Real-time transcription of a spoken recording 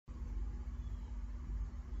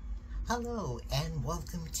Hello and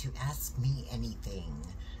welcome to Ask Me Anything,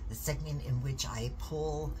 the segment in which I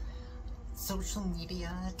poll social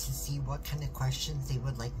media to see what kind of questions they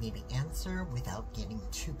would like me to answer without getting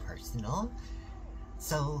too personal.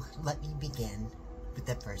 So let me begin with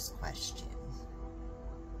the first question.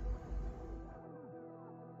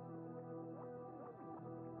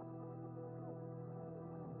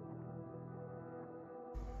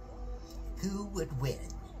 Who would win,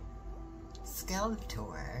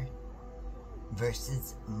 Skeletor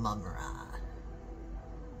versus Mumm-Ra?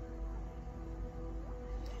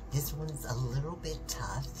 This one's a little bit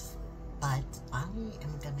tough, but I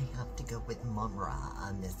am gonna have to go with Mumm-Ra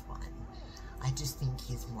on this one. I just think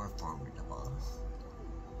he's more formidable.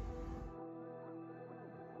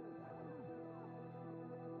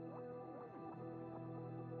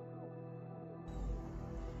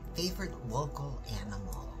 Favorite local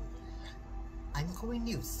animal? I'm going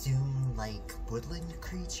to assume like woodland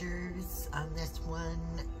creatures on this one,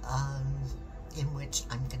 in which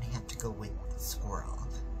I'm gonna have to go with squirrel.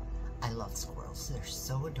 I love squirrels. They're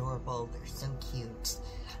so adorable, they're so cute.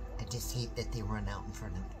 I just hate that they run out in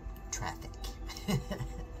front of traffic.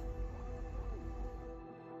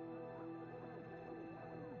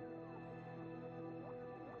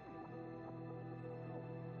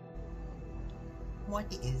 What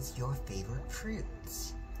is your favorite fruit?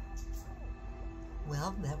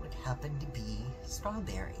 Well, that would happen to be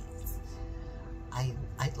strawberries. I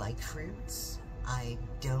like fruits. I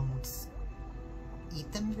don't eat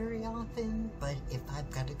them very often, but if I've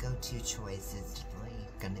got to go to choice, it's definitely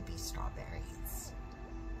going to be strawberries.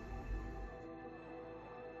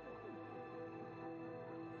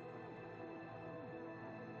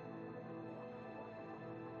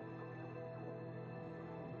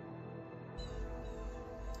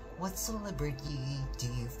 What celebrity do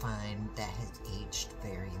you find that has aged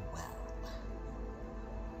very well?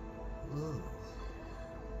 Ooh.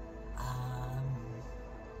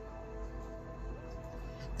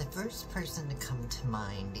 The first person to come to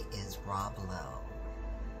mind is Lowe.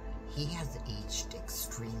 He has aged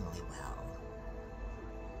extremely well.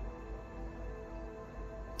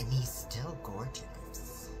 And he's still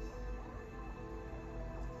gorgeous.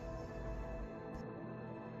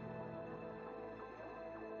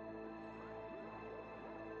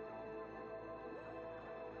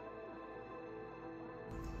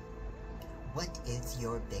 What is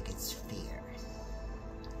your biggest fear?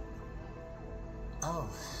 Oh,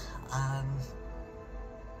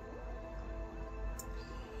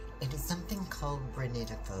 it is something called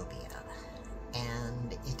Ranidaphobia,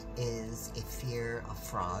 and it is a fear of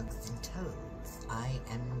frogs and toads. I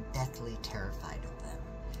am deathly terrified of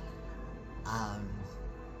them.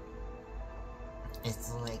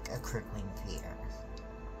 It's like a crippling fear.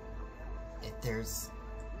 If there's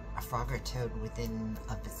a frog or toad within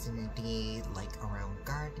a vicinity, like around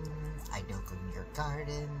gardens, I don't go near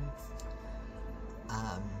gardens.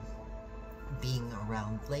 Being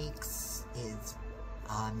around lakes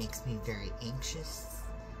makes me very anxious,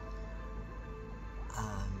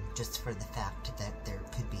 just for the fact that there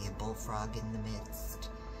could be a bullfrog in the midst.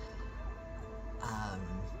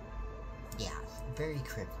 Yeah, very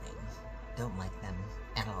crippling. Don't like them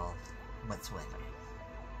at all whatsoever.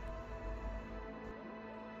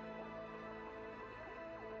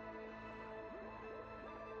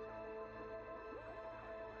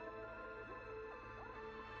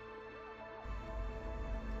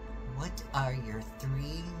 What are your 3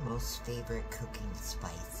 most favorite cooking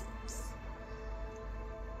spices?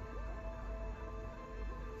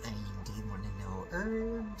 I mean, do you want to know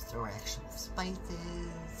herbs or actual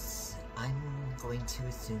spices? I'm going to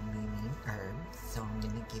assume you mean herbs, so I'm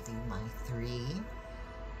going to give you my 3.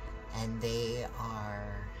 And they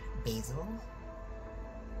are Basil,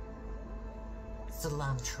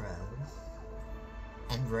 Cilantro,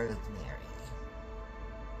 and Rosemary.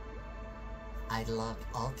 I love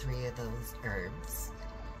all 3 of those herbs.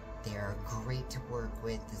 They are great to work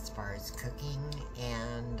with as far as cooking,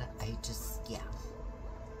 and I just, yeah.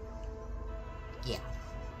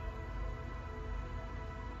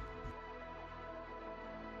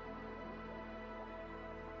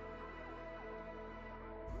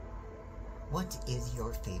 What is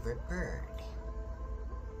your favorite bird?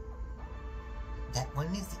 That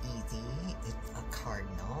one is easy. It's a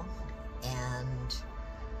cardinal, and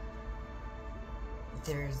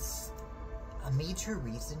there's a major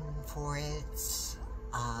reason for it.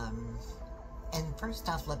 And first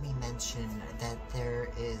off, let me mention that there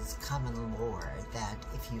is common lore that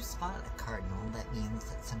if you spot a cardinal, that means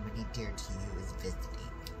that somebody dear to you is visiting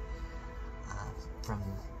from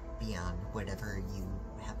beyond whatever you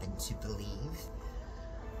happen to believe.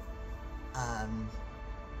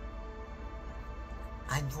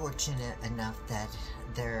 I'm fortunate enough that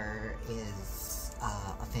there is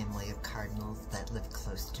a family of cardinals that live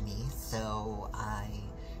close to me, so I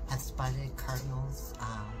have spotted cardinals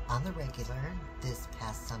on the regular this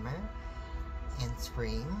past summer and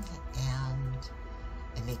spring, and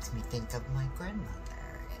it makes me think of my grandmother.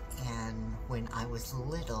 And when I was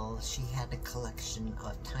little, she had a collection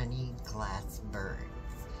of tiny glass birds,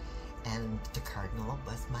 and the cardinal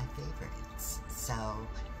was my favorite. So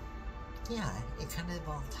yeah, it kind of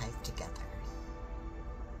all ties together.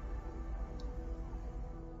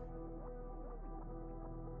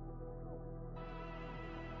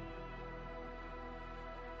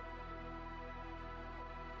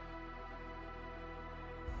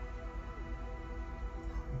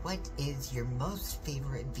 What is your most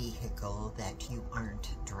favorite vehicle that you aren't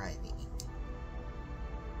driving?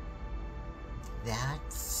 That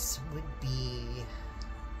would be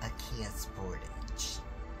a Kia Sportage.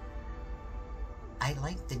 I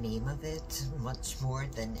like the name of it much more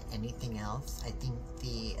than anything else. I think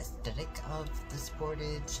the aesthetic of the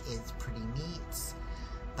Sportage is pretty neat,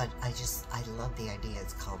 but I love the idea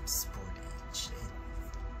it's called Sportage. It's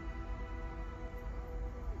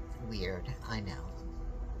weird, I know.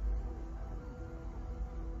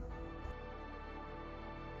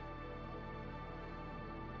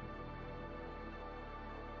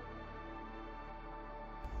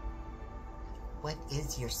 What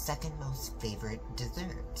is your second most favorite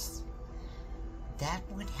dessert? That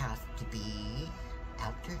would have to be,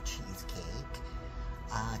 after cheesecake,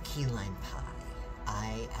 key lime pie.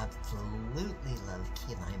 I absolutely love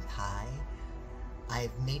key lime pie.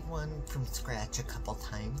 I've made one from scratch a couple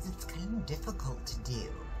times. It's kind of difficult to do.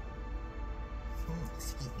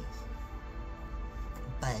 Excuse me.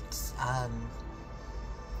 But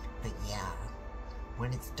yeah,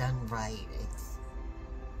 when it's done right, it's,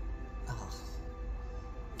 oh,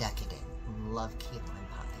 decadent. Love key lime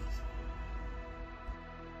pie.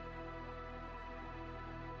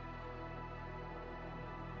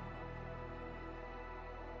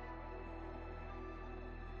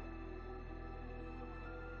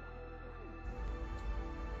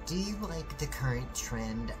 Do you like the current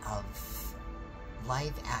trend of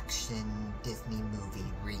live-action Disney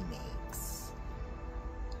movie remakes?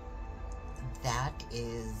 That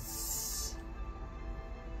is...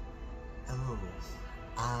 oh...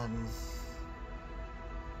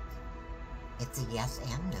 it's a yes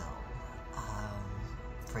and no.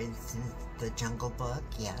 For instance, The Jungle Book,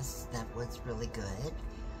 yes, that was really good.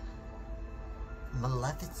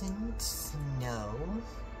 Maleficent, no.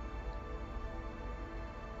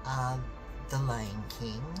 The Lion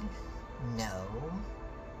King, no.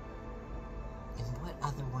 And what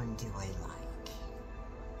other one do I like?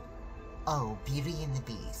 Oh, Beauty and the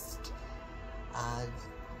Beast.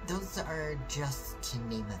 Those are just to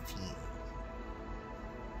name a few.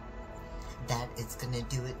 That is gonna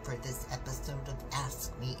do it for this episode of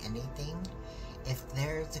Ask Me Anything. If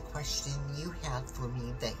there's a question you have for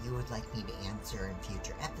me that you would like me to answer in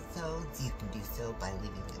future episodes, you can do so by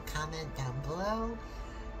leaving a comment down below.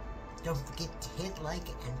 Don't forget to hit like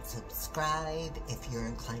and subscribe. If you're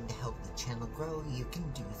inclined to help the channel grow, you can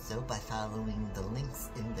do so by following the links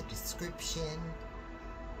in the description,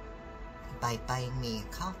 by buying me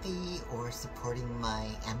a coffee, or supporting my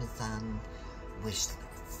Amazon wish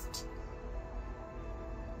list.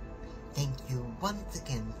 Thank you once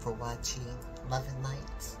again for watching. Love and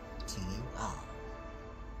light to you all.